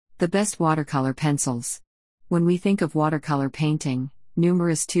The best watercolor pencils. When we think of watercolor painting,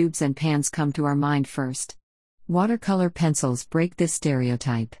 numerous tubes and pans come to our mind first. Watercolor pencils break this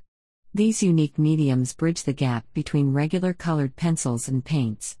stereotype. These unique mediums bridge the gap between regular colored pencils and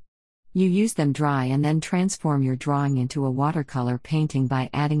paints. You use them dry and then transform your drawing into a watercolor painting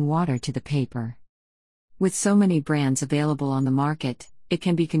by adding water to the paper. With so many brands available on the market, it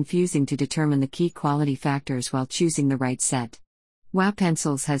can be confusing to determine the key quality factors while choosing the right set.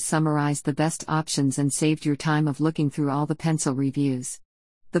 Pencils has summarized the best options and saved your time of looking through all the pencil reviews.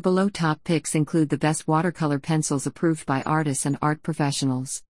 The below top picks include the best watercolor pencils approved by artists and art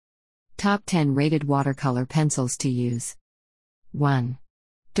professionals. Top 10 rated watercolor pencils to use. 1.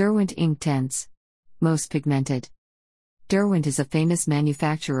 Derwent Inktense. Most pigmented. Derwent is a famous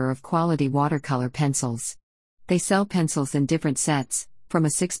manufacturer of quality watercolor pencils. They sell pencils in different sets, from a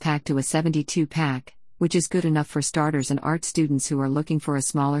 6-pack to a 72-pack, which is good enough for starters and art students who are looking for a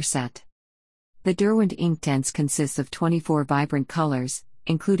smaller set. The Derwent Inktense consists of 24 vibrant colors,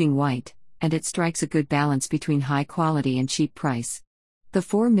 including white, and it strikes a good balance between high quality and cheap price. The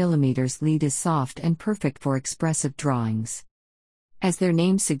 4mm lead is soft and perfect for expressive drawings. As their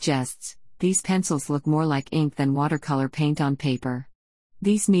name suggests, these pencils look more like ink than watercolor paint on paper.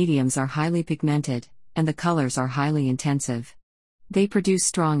 These mediums are highly pigmented, and the colors are highly intensive. They produce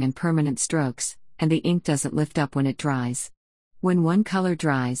strong and permanent strokes, and the ink doesn't lift up when it dries. When one color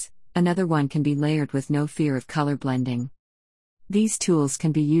dries, another one can be layered with no fear of color blending. These tools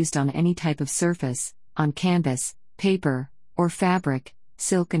can be used on any type of surface, on canvas, paper, or fabric,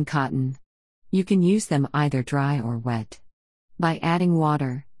 silk and cotton. You can use them either dry or wet. By adding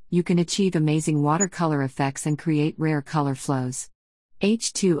water, you can achieve amazing watercolor effects and create rare color flows.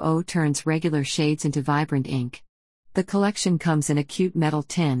 H2O turns regular shades into vibrant ink. The collection comes in a cute metal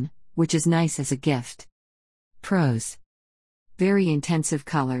tin, which is nice as a gift. Pros. Very intensive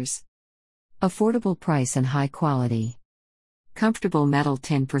colors. Affordable price and high quality. Comfortable metal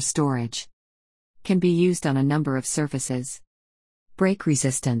tin for storage. Can be used on a number of surfaces. Break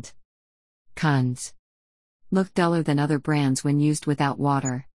resistant. Cons. Look duller than other brands when used without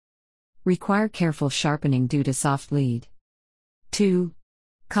water. Require careful sharpening due to soft lead. 2.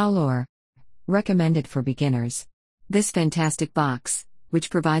 Color. Recommended for beginners. This fantastic box, which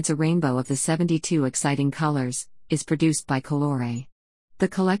provides a rainbow of the 72 exciting colors, is produced by Colore. The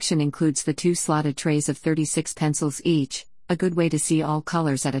collection includes the 2 slotted trays of 36 pencils each, a good way to see all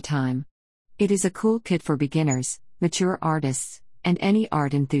colors at a time. It is a cool kit for beginners, mature artists, and any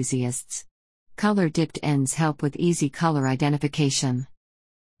art enthusiasts. Color-dipped ends help with easy color identification.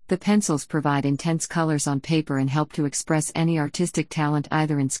 The pencils provide intense colors on paper and help to express any artistic talent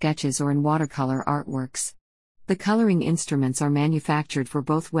either in sketches or in watercolor artworks. The coloring instruments are manufactured for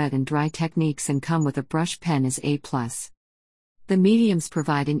both wet and dry techniques and come with a brush pen as A+. The mediums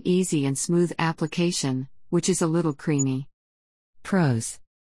provide an easy and smooth application, which is a little creamy. Pros.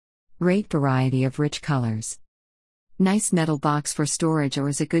 Great variety of rich colors. Nice metal box for storage or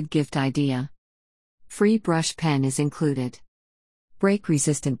as a good gift idea. Free brush pen is included.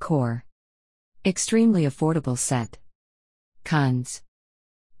 Break-resistant core. Extremely affordable set. Cons.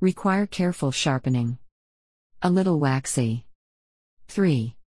 Require careful sharpening. A little waxy.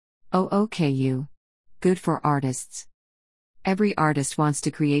 3. OOKU. Good for artists. Every artist wants to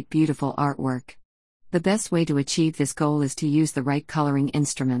create beautiful artwork. The best way to achieve this goal is to use the right coloring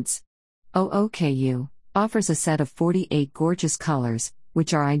instruments. OOKU offers a set of 48 gorgeous colors,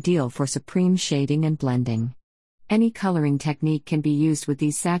 which are ideal for supreme shading and blending. Any coloring technique can be used with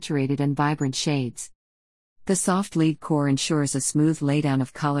these saturated and vibrant shades. The soft lead core ensures a smooth laydown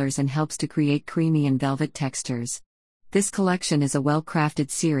of colors and helps to create creamy and velvet textures. This collection is a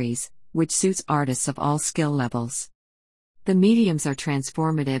well-crafted series, which suits artists of all skill levels. The mediums are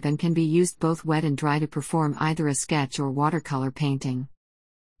transformative and can be used both wet and dry to perform either a sketch or watercolor painting.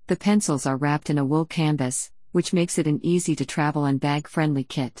 The pencils are wrapped in a wool canvas, which makes it an easy-to-travel and bag-friendly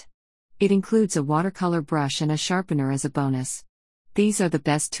kit. It includes a watercolor brush and a sharpener as a bonus. These are the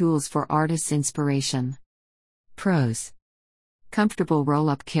best tools for artists' inspiration. Pros. Comfortable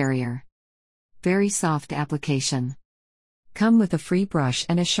roll-up carrier. Very soft application. Come with a free brush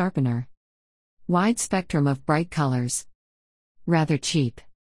and a sharpener. Wide spectrum of bright colors. Rather cheap.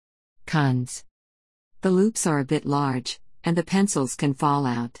 Cons. The loops are a bit large, and the pencils can fall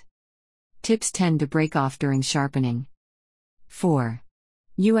out. Tips tend to break off during sharpening. 4.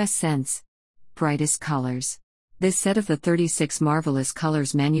 US Sense. Brightest colors. This set of the 36 marvelous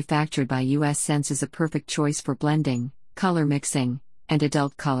colors manufactured by US Sense is a perfect choice for blending, color mixing, and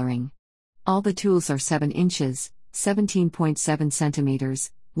adult coloring. All the tools are 7 inches, 17.7 centimeters,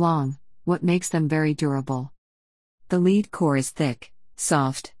 long, what makes them very durable. The lead core is thick,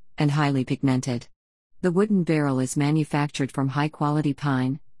 soft, and highly pigmented. The wooden barrel is manufactured from high-quality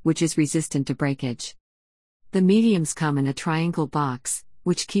pine, which is resistant to breakage. The mediums come in a triangle box,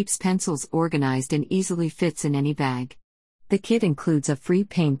 which keeps pencils organized and easily fits in any bag. The kit includes a free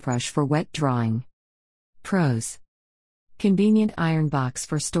paintbrush for wet drawing. Pros: convenient iron box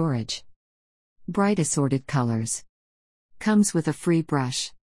for storage. Bright assorted colors. Comes with a free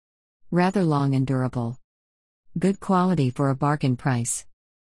brush. Rather long and durable. Good quality for a bargain price.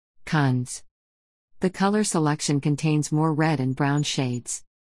 Cons: the color selection contains more red and brown shades.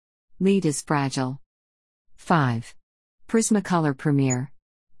 Lead is fragile. 5. Prismacolor Premier.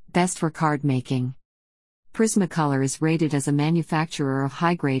 Best for card making. Prismacolor is rated as a manufacturer of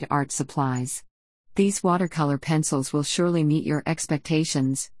high-grade art supplies. These watercolor pencils will surely meet your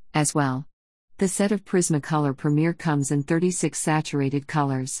expectations, as well. The set of Prismacolor Premier comes in 36 saturated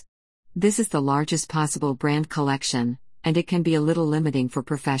colors. This is the largest possible brand collection, and it can be a little limiting for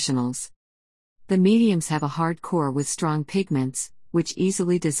professionals. The mediums have a hard core with strong pigments, which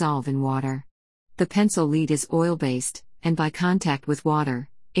easily dissolve in water. The pencil lead is oil-based, and by contact with water,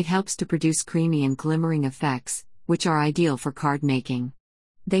 it helps to produce creamy and glimmering effects, which are ideal for card making.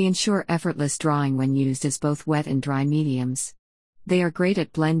 They ensure effortless drawing when used as both wet and dry mediums. They are great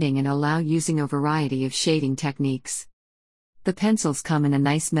at blending and allow using a variety of shading techniques. The pencils come in a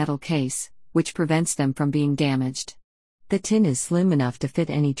nice metal case, which prevents them from being damaged. The tin is slim enough to fit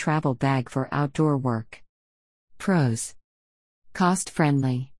any travel bag for outdoor work. Pros: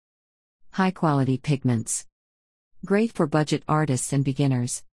 cost-friendly. High-quality pigments. Great for budget artists and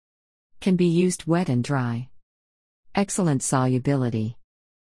beginners. Can be used wet and dry. Excellent solubility.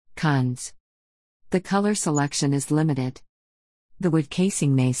 Cons: the color selection is limited. The wood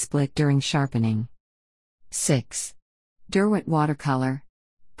casing may split during sharpening. 6. Derwent Watercolor.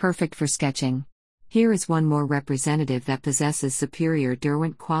 Perfect for sketching. Here is one more representative that possesses superior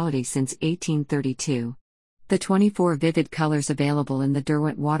Derwent quality since 1832. The 24 vivid colors available in the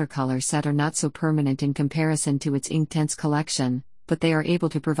Derwent watercolor set are not so permanent in comparison to its Inktense collection, but they are able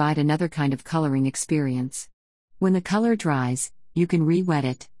to provide another kind of coloring experience. When the color dries, you can re-wet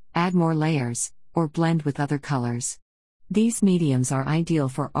it, add more layers, or blend with other colors. These mediums are ideal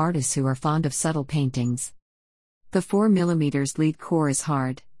for artists who are fond of subtle paintings. The 4mm lead core is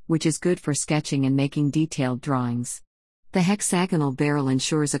hard, which is good for sketching and making detailed drawings. The hexagonal barrel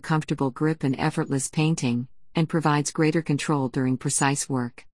ensures a comfortable grip and effortless painting, and provides greater control during precise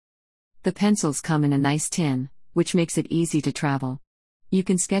work. The pencils come in a nice tin, which makes it easy to travel. You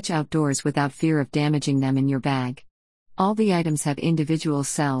can sketch outdoors without fear of damaging them in your bag. All the items have individual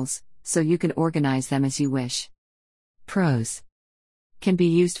cells, so you can organize them as you wish. Pros: can be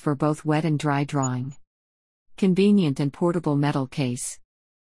used for both wet and dry drawing. Convenient and portable metal case.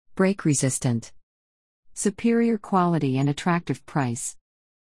 Break resistant. Superior quality and attractive price.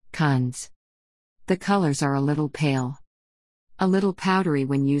 Cons: the colors are a little pale. A little powdery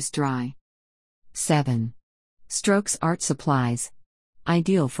when used dry. 7. Strokes Art Supplies.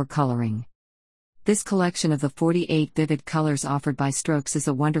 Ideal for coloring. This collection of the 48 vivid colors offered by Strokes is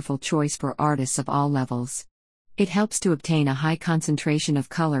a wonderful choice for artists of all levels. It helps to obtain a high concentration of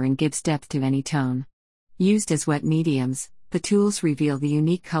color and gives depth to any tone. Used as wet mediums, the tools reveal the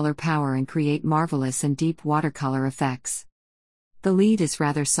unique color power and create marvelous and deep watercolor effects. The lead is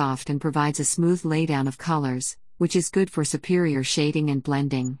rather soft and provides a smooth laydown of colors, which is good for superior shading and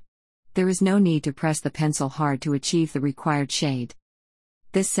blending. There is no need to press the pencil hard to achieve the required shade.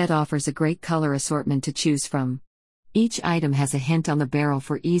 This set offers a great color assortment to choose from. Each item has a hint on the barrel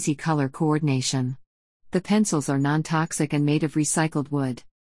for easy color coordination. The pencils are non-toxic and made of recycled wood.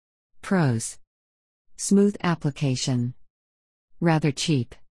 Pros: smooth application. Rather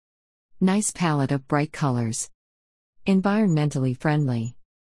cheap. Nice palette of bright colors. Environmentally friendly.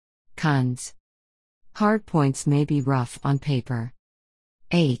 Cons: hard points may be rough on paper.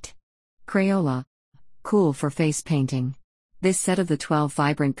 8. Crayola. Cool for face painting. This set of the 12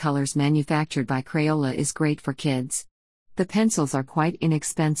 vibrant colors manufactured by Crayola is great for kids. The pencils are quite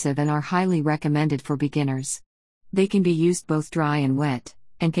inexpensive and are highly recommended for beginners. They can be used both dry and wet,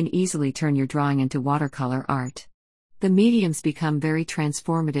 and can easily turn your drawing into watercolor art. The mediums become very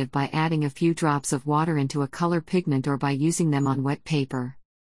transformative by adding a few drops of water into a color pigment or by using them on wet paper.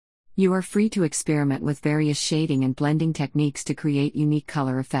 You are free to experiment with various shading and blending techniques to create unique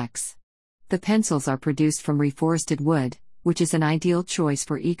color effects. The pencils are produced from reforested wood, which is an ideal choice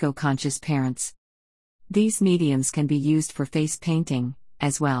for eco-conscious parents. These mediums can be used for face painting,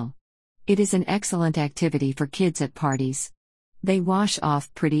 as well. It is an excellent activity for kids at parties. They wash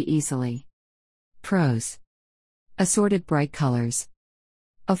off pretty easily. Pros: assorted bright colors.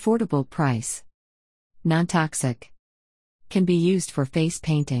 Affordable price. Non-toxic. Can be used for face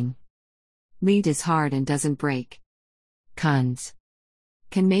painting. Lead is hard and doesn't break. Cons.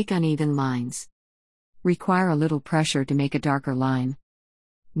 Can make uneven lines. Require a little pressure to make a darker line.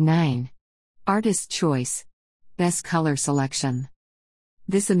 9. Artist's choice. Best color selection.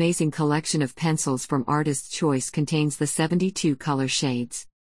 This amazing collection of pencils from Artist's Choice contains the 72 color shades.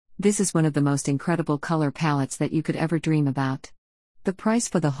 This is one of the most incredible color palettes that you could ever dream about. The price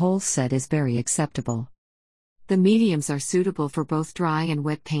for the whole set is very acceptable. The mediums are suitable for both dry and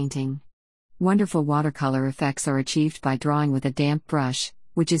wet painting. Wonderful watercolor effects are achieved by drawing with a damp brush,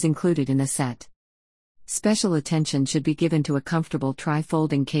 which is included in the set. Special attention should be given to a comfortable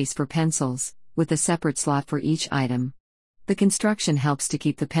tri-folding case for pencils, with a separate slot for each item. The construction helps to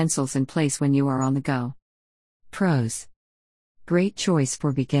keep the pencils in place when you are on the go. Pros. Great choice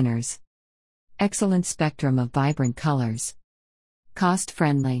for beginners. Excellent spectrum of vibrant colors.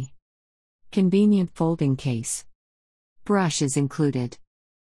 Cost-friendly. Convenient folding case. Brush is included.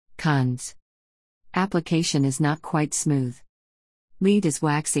 Cons. Application is not quite smooth. Lead is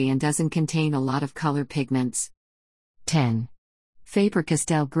waxy and doesn't contain a lot of color pigments. 10.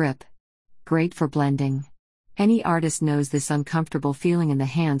 Faber-Castell grip. Great for blending. Any artist knows this uncomfortable feeling in the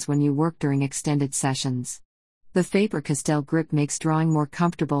hands when you work during extended sessions. The Faber-Castell grip makes drawing more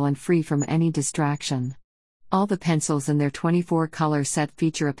comfortable and free from any distraction. All the pencils in their 24-color set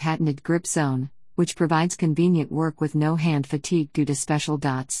feature a patented grip zone, which provides convenient work with no hand fatigue due to special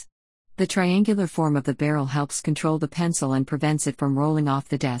dots. The triangular form of the barrel helps control the pencil and prevents it from rolling off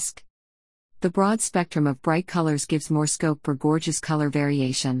the desk. The broad spectrum of bright colors gives more scope for gorgeous color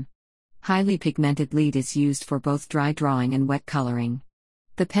variation. Highly pigmented lead is used for both dry drawing and wet coloring.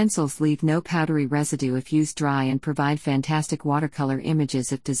 The pencils leave no powdery residue if used dry and provide fantastic watercolor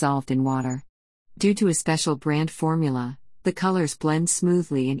images if dissolved in water. Due to a special brand formula, the colors blend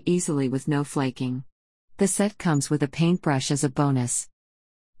smoothly and easily with no flaking. The set comes with a paintbrush as a bonus.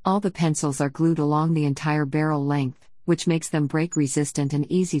 All the pencils are glued along the entire barrel length, which makes them break resistant and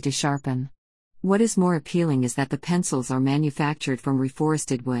easy to sharpen. What is more appealing is that the pencils are manufactured from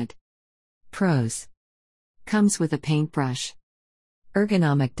reforested wood. Pros. Comes with a paintbrush.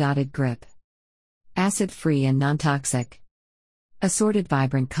 Ergonomic dotted grip. Acid-free and non-toxic. Assorted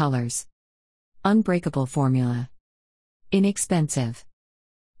vibrant colors. Unbreakable formula. Inexpensive.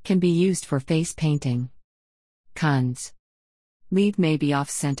 Can be used for face painting. Cons. Lead may be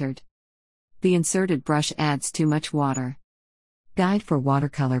off-centered. The inserted brush adds too much water. Guide for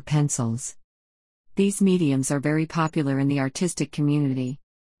watercolor pencils. These mediums are very popular in the artistic community.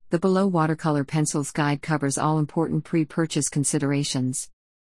 The below watercolor pencils guide covers all important pre-purchase considerations.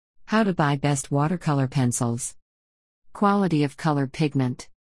 How to buy best watercolor pencils. Quality of color pigment.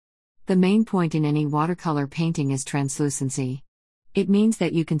 The main point in any watercolor painting is translucency. It means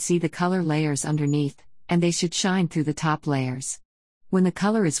that you can see the color layers underneath, and they should shine through the top layers. When the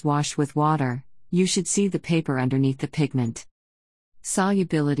color is washed with water, you should see the paper underneath the pigment.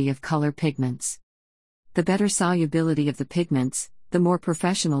 Solubility of color pigments. The better solubility of the pigments, the more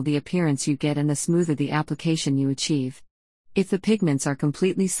professional the appearance you get and the smoother the application you achieve. If the pigments are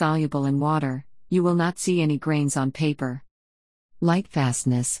completely soluble in water, you will not see any grains on paper. Light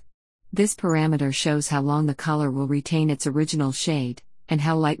fastness. This parameter shows how long the color will retain its original shade, and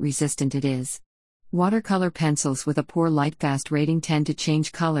how light resistant it is. Watercolor pencils with a poor light-fast rating tend to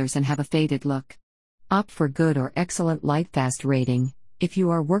change colors and have a faded look. Opt for good or excellent light-fast rating, if you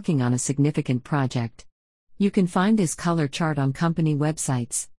are working on a significant project. You can find this color chart on company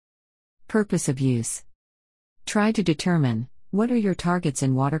websites. Purpose of use. Try to determine, what are your targets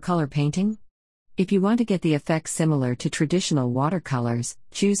in watercolor painting? If you want to get the effect similar to traditional watercolors,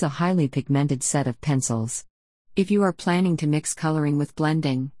 choose a highly pigmented set of pencils. If you are planning to mix coloring with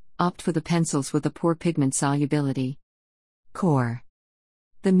blending, opt for the pencils with a poor pigment solubility. Core.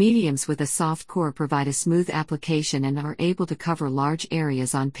 The mediums with a soft core provide a smooth application and are able to cover large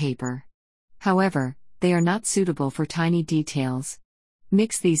areas on paper. However, they are not suitable for tiny details.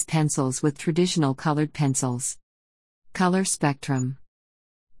 Mix these pencils with traditional colored pencils. Color spectrum.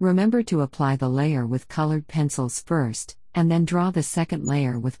 Remember to apply the layer with colored pencils first, and then draw the second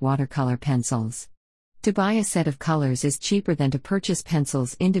layer with watercolor pencils. To buy a set of colors is cheaper than to purchase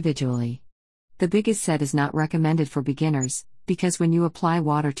pencils individually. The biggest set is not recommended for beginners, because when you apply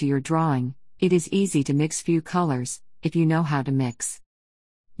water to your drawing, it is easy to mix few colors, if you know how to mix.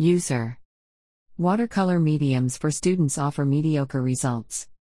 User. Watercolor mediums for students offer mediocre results.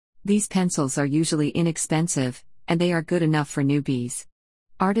 These pencils are usually inexpensive, and they are good enough for newbies.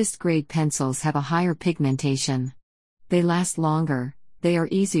 Artist-grade pencils have a higher pigmentation. They last longer, they are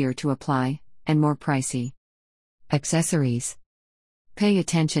easier to apply, and more pricey. Accessories. Pay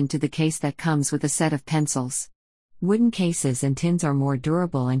attention to the case that comes with a set of pencils. Wooden cases and tins are more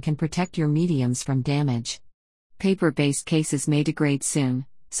durable and can protect your mediums from damage. Paper-based cases may degrade soon,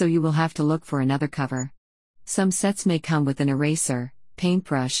 so you will have to look for another cover. Some sets may come with an eraser,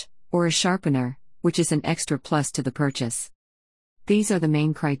 paintbrush, or a sharpener, which is an extra plus to the purchase. These are the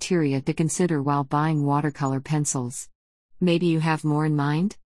main criteria to consider while buying watercolor pencils. Maybe you have more in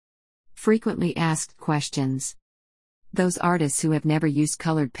mind? Frequently asked questions. Those artists who have never used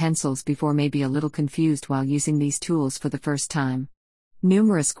colored pencils before may be a little confused while using these tools for the first time.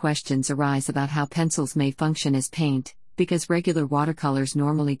 Numerous questions arise about how pencils may function as paint, because regular watercolors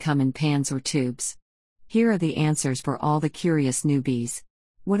normally come in pans or tubes. Here are the answers for all the curious newbies.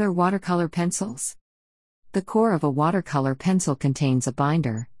 What are watercolor pencils? The core of a watercolor pencil contains a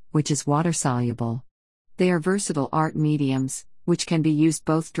binder, which is water-soluble. They are versatile art mediums, which can be used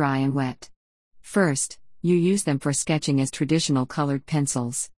both dry and wet. First, you use them for sketching as traditional colored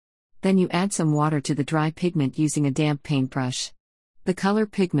pencils. Then you add some water to the dry pigment using a damp paintbrush. The color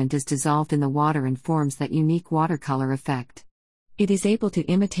pigment is dissolved in the water and forms that unique watercolor effect. It is able to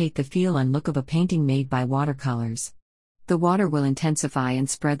imitate the feel and look of a painting made by watercolors. The water will intensify and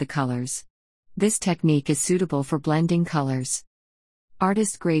spread the colors. This technique is suitable for blending colors.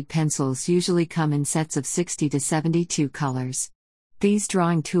 Artist-grade pencils usually come in sets of 60 to 72 colors. These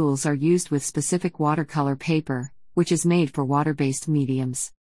drawing tools are used with specific watercolor paper, which is made for water-based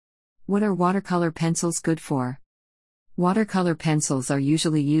mediums. What are watercolor pencils good for? Watercolor pencils are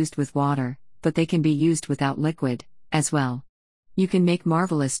usually used with water, but they can be used without liquid, as well. You can make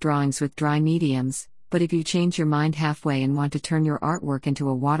marvelous drawings with dry mediums, but if you change your mind halfway and want to turn your artwork into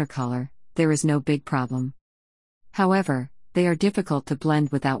a watercolor, there is no big problem. However, they are difficult to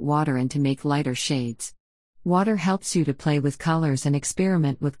blend without water and to make lighter shades. Water helps you to play with colors and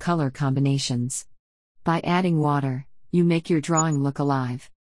experiment with color combinations. By adding water, you make your drawing look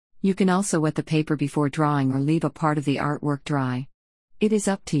alive. You can also wet the paper before drawing or leave a part of the artwork dry. It is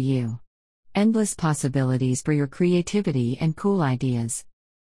up to you. Endless possibilities for your creativity and cool ideas.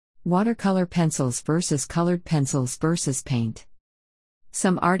 Watercolor pencils versus colored pencils versus paint.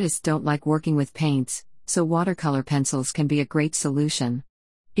 Some artists don't like working with paints, so watercolor pencils can be a great solution.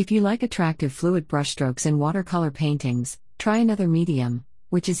 If you like attractive fluid brushstrokes in watercolor paintings, try another medium,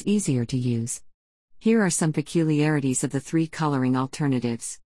 which is easier to use. Here are some peculiarities of the three coloring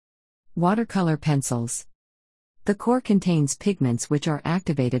alternatives. Watercolor pencils. The core contains pigments which are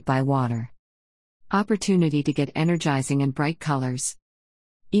activated by water. Opportunity to get energizing and bright colors.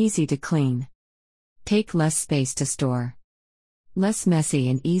 Easy to clean. Take less space to store. Less messy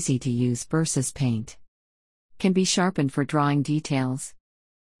and easy to use versus paint. Can be sharpened for drawing details.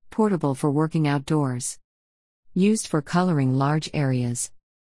 Portable for working outdoors. Used for coloring large areas.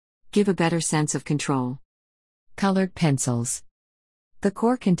 Give a better sense of control. Colored pencils. The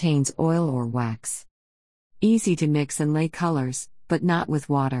core contains oil or wax. Easy to mix and lay colors, but not with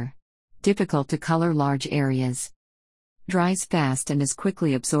water. Difficult to color large areas. Dries fast and is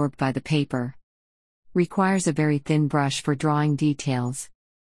quickly absorbed by the paper. Requires a very thin brush for drawing details.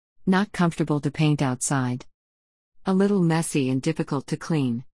 Not comfortable to paint outside. A little messy and difficult to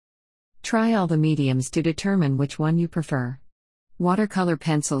clean. Try all the mediums to determine which one you prefer. Watercolor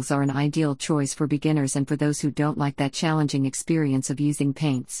pencils are an ideal choice for beginners and for those who don't like that challenging experience of using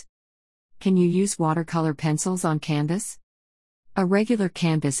paints. Can you use watercolor pencils on canvas? A regular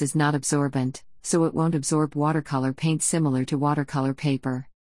canvas is not absorbent, so it won't absorb watercolor paint similar to watercolor paper.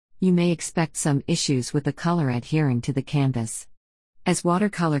 You may expect some issues with the color adhering to the canvas. As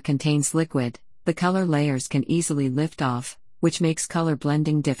watercolor contains liquid, the color layers can easily lift off, which makes color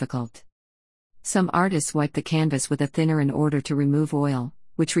blending difficult. Some artists wipe the canvas with a thinner in order to remove oil,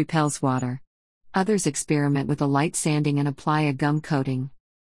 which repels water. Others experiment with a light sanding and apply a gum coating.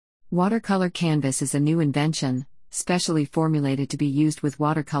 Watercolor canvas is a new invention, specially formulated to be used with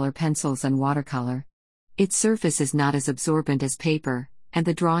watercolor pencils and watercolor. Its surface is not as absorbent as paper, and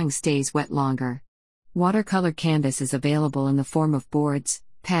the drawing stays wet longer. Watercolor canvas is available in the form of boards,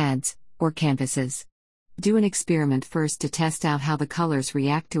 pads, or canvases. Do an experiment first to test out how the colors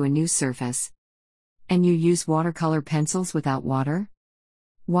react to a new surface. And you use watercolor pencils without water?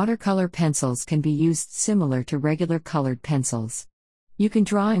 Watercolor pencils can be used similar to regular colored pencils. You can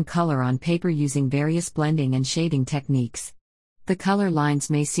draw and color on paper using various blending and shading techniques. The color lines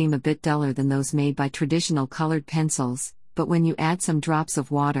may seem a bit duller than those made by traditional colored pencils, but when you add some drops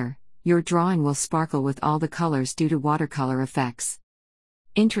of water, your drawing will sparkle with all the colors due to watercolor effects.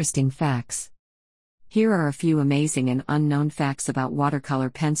 Interesting facts. Here are a few amazing and unknown facts about watercolor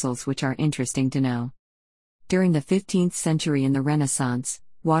pencils which are interesting to know. During the 15th century and the Renaissance,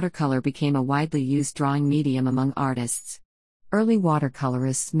 watercolor became a widely used drawing medium among artists. Early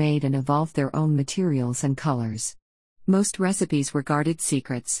watercolorists made and evolved their own materials and colors. Most recipes were guarded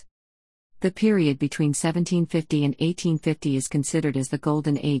secrets. The period between 1750 and 1850 is considered as the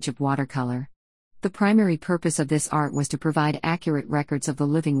golden age of watercolor. The primary purpose of this art was to provide accurate records of the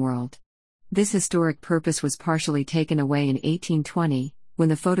living world. This historic purpose was partially taken away in 1820, when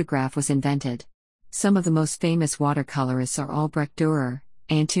the photograph was invented. Some of the most famous watercolorists are Albrecht Dürer,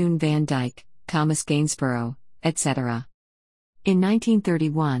 Antoon van Dyck, Thomas Gainsborough, etc. In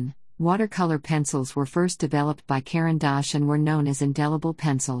 1931, watercolor pencils were first developed by Caran d'Ache and were known as indelible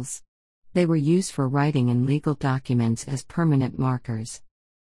pencils. They were used for writing in legal documents as permanent markers.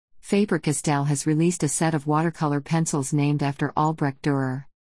 Faber-Castell has released a set of watercolor pencils named after Albrecht Dürer.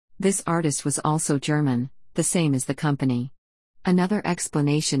 This artist was also German, the same as the company. Another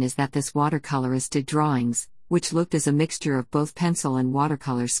explanation is that this watercolorist did drawings, which looked as a mixture of both pencil and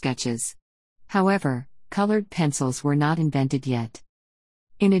watercolor sketches. However, colored pencils were not invented yet.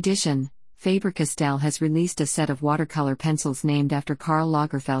 In addition, Faber-Castell has released a set of watercolor pencils named after Karl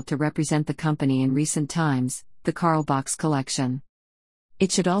Lagerfeld to represent the company in recent times, the Karl Box collection.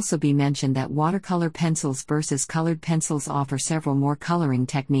 It should also be mentioned that watercolor pencils versus colored pencils offer several more coloring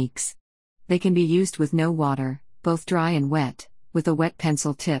techniques. They can be used with no water, both dry and wet, with a wet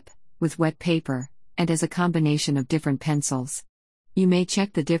pencil tip, with wet paper, and as a combination of different pencils. You may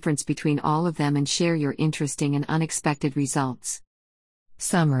check the difference between all of them and share your interesting and unexpected results.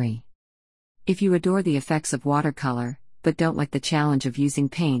 Summary: if you adore the effects of watercolor, but don't like the challenge of using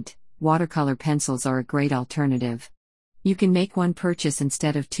paint, watercolor pencils are a great alternative. You can make one purchase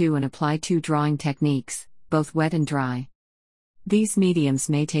instead of two and apply two drawing techniques, both wet and dry. These mediums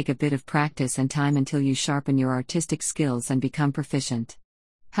may take a bit of practice and time until you sharpen your artistic skills and become proficient.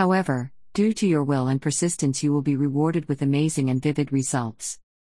 However, due to your will and persistence, you will be rewarded with amazing and vivid results.